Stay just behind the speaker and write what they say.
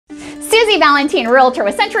Suzy Valentin, Realtor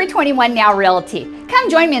with Century 21 Now Realty. Come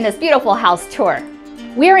join me in this beautiful house tour.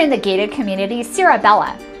 We are in the gated community Sierra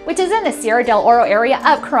Bella, which is in the Sierra Del Oro area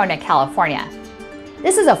of Corona, California.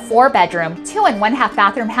 This is a 4-bedroom, 2 and 1/2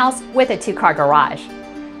 bathroom house with a 2-car garage.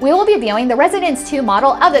 We will be viewing the Residence 2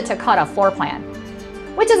 model of the Toccata floor plan,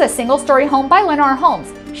 which is a single-story home by Lennar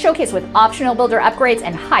Homes, showcased with optional builder upgrades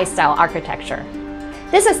and high-style architecture.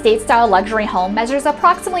 This estate-style luxury home measures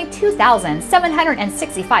approximately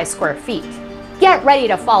 2,765 square feet. Get ready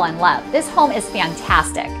to fall in love. This home is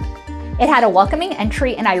fantastic. It had a welcoming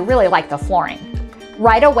entry and I really like the flooring.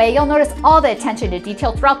 Right away, you'll notice all the attention to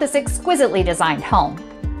detail throughout this exquisitely designed home.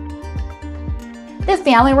 The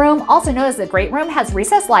family room, also known as the great room, has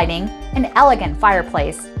recessed lighting, an elegant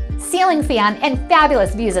fireplace, ceiling fan, and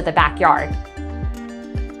fabulous views of the backyard.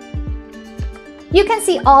 You can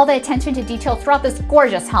see all the attention to detail throughout this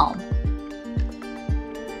gorgeous home.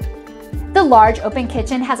 The large open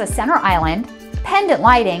kitchen has a center island, pendant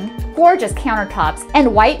lighting, gorgeous countertops,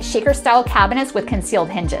 and white shaker-style cabinets with concealed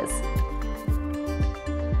hinges.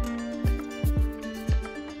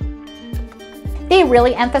 They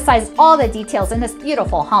really emphasize all the details in this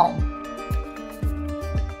beautiful home.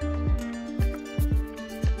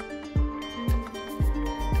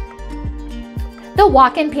 The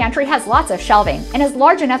walk-in pantry has lots of shelving and is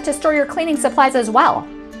large enough to store your cleaning supplies as well.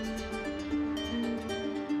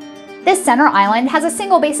 This center island has a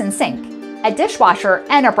single basin sink, a dishwasher,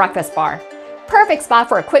 and a breakfast bar. Perfect spot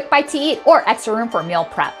for a quick bite to eat or extra room for meal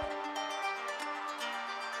prep.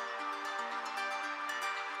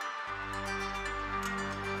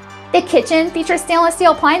 The kitchen features stainless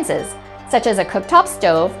steel appliances, such as a cooktop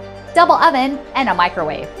stove, double oven, and a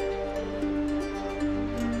microwave.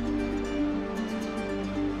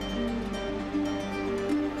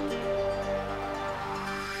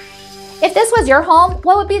 If this was your home,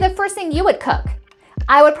 what would be the first thing you would cook?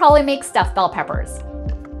 I would probably make stuffed bell peppers.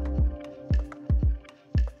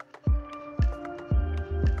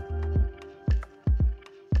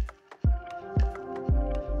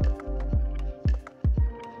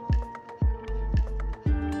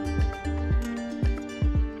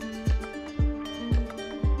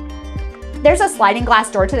 There's a sliding glass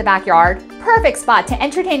door to the backyard. Perfect spot to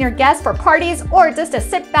entertain your guests for parties or just to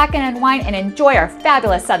sit back and unwind and enjoy our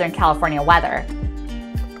fabulous Southern California weather.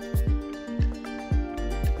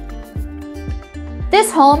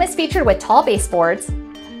 This home is featured with tall baseboards,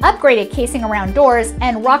 upgraded casing around doors,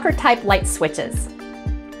 and rocker-type light switches.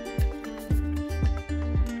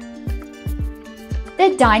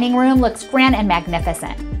 The dining room looks grand and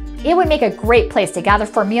magnificent. It would make a great place to gather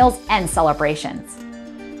for meals and celebrations.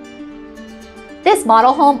 This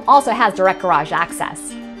model home also has direct garage access.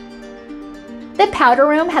 The powder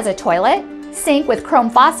room has a toilet, sink with chrome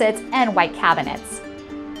faucets, and white cabinets.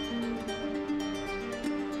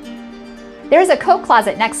 There's a coat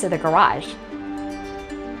closet next to the garage.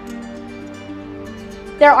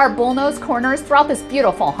 There are bullnose corners throughout this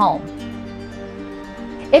beautiful home.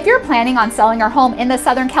 If you're planning on selling your home in the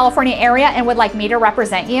Southern California area and would like me to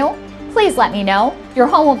represent you, please let me know. Your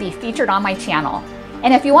home will be featured on my channel.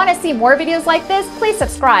 And if you want to see more videos like this, please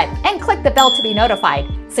subscribe and click the bell to be notified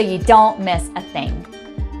so you don't miss a thing.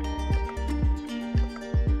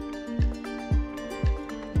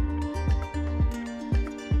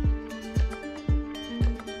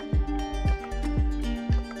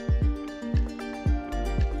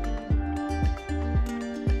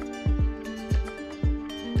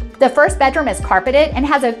 The first bedroom is carpeted and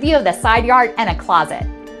has a view of the side yard and a closet.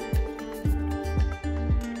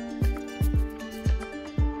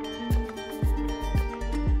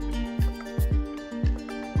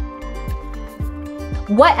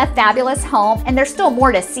 What a fabulous home, and there's still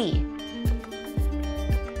more to see.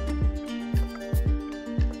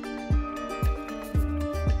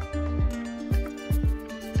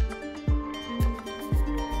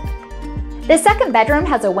 The second bedroom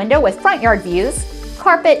has a window with front yard views,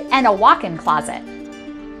 carpet, and a walk-in closet.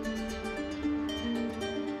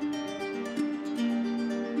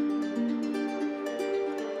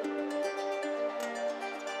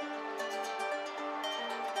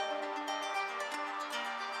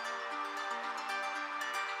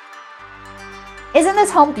 Isn't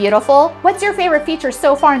this home beautiful? What's your favorite feature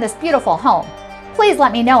so far in this beautiful home? Please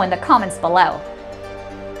let me know in the comments below.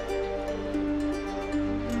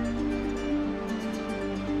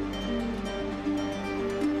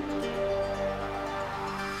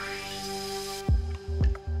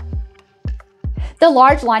 The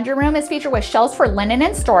large laundry room is featured with shelves for linen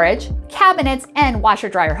and storage, cabinets, and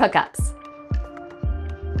washer-dryer hookups.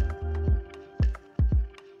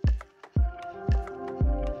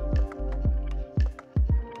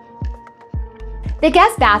 The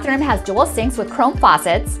guest bathroom has dual sinks with chrome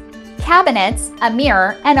faucets, cabinets, a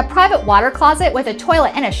mirror, and a private water closet with a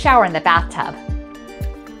toilet and a shower in the bathtub.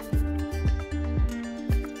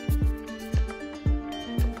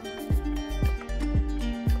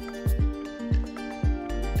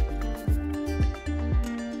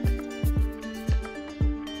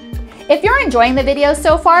 If you're enjoying the video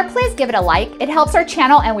so far, please give it a like. It helps our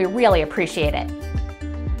channel and we really appreciate it.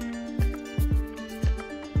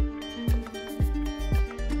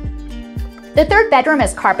 The third bedroom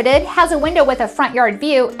is carpeted, has a window with a front yard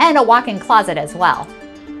view, and a walk-in closet as well.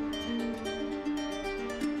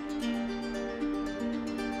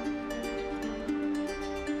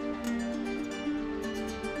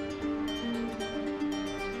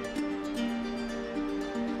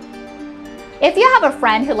 If you have a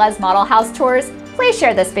friend who loves model house tours, please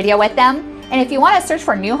share this video with them. And if you want to search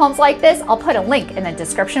for new homes like this, I'll put a link in the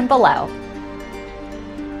description below.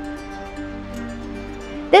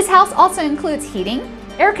 This house also includes heating,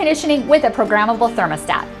 air conditioning with a programmable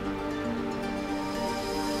thermostat.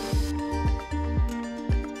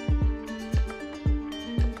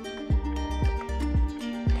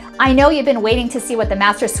 I know you've been waiting to see what the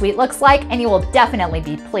master suite looks like, and you will definitely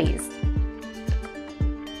be pleased.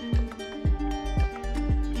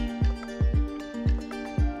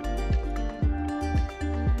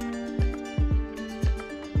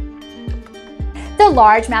 The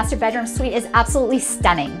large master bedroom suite is absolutely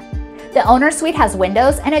stunning. The owner suite has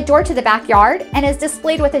windows and a door to the backyard and is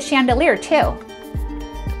displayed with a chandelier too.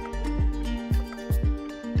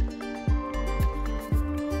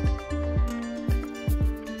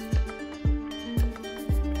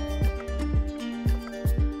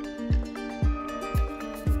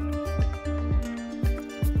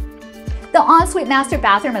 The ensuite master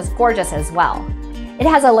bathroom is gorgeous as well. It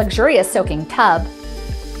has a luxurious soaking tub,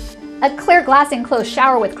 a clear glass enclosed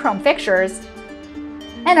shower with chrome fixtures,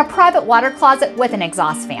 and a private water closet with an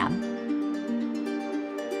exhaust fan.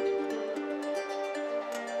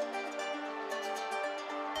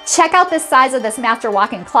 Check out the size of this master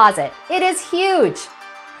walk-in closet. It is huge.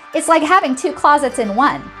 It's like having two closets in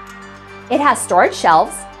one. It has storage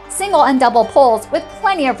shelves, single and double pulls with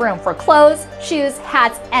plenty of room for clothes, shoes,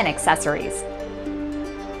 hats, and accessories.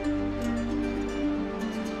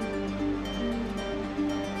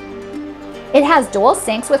 It has dual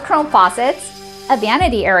sinks with chrome faucets, a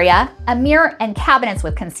vanity area, a mirror, and cabinets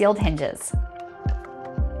with concealed hinges.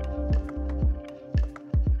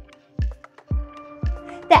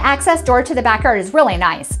 The access door to the backyard is really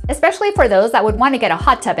nice, especially for those that would want to get a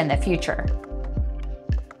hot tub in the future.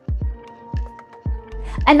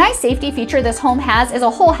 A nice safety feature this home has is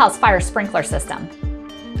a whole house fire sprinkler system.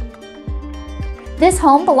 This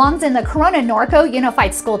home belongs in the Corona Norco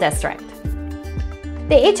Unified School District.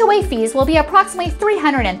 The HOA fees will be approximately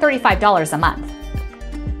 $335 a month.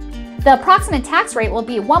 The approximate tax rate will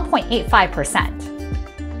be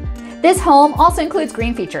 1.85%. This home also includes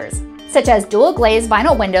green features, such as dual glazed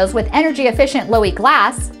vinyl windows with energy-efficient low-E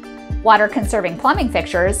glass, water-conserving plumbing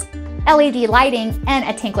fixtures, LED lighting, and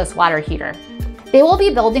a tankless water heater. They will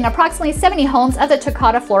be building approximately 70 homes of the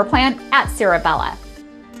Toccata floor plan at Sierra Bella.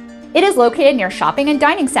 It is located near shopping and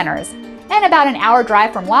dining centers, and about an hour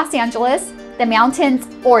drive from Los Angeles, the mountains,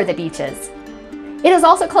 or the beaches. It is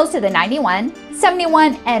also close to the 91,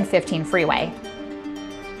 71, and 15 freeway.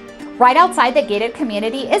 Right outside the gated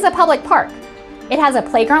community is a public park. It has a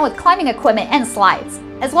playground with climbing equipment and slides,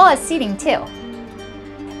 as well as seating too.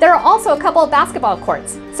 There are also a couple of basketball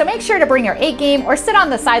courts, so make sure to bring your A game or sit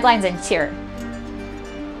on the sidelines and cheer.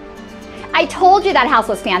 I told you that house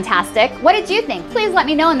was fantastic. What did you think? Please let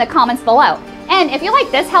me know in the comments below. And if you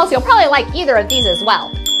like this house, you'll probably like either of these as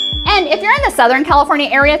well. And if you're in the Southern California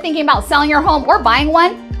area thinking about selling your home or buying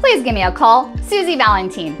one, please give me a call, Suzy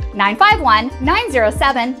Valentin,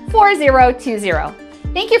 951-907-4020.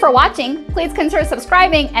 Thank you for watching. Please consider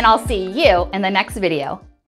subscribing, and I'll see you in the next video.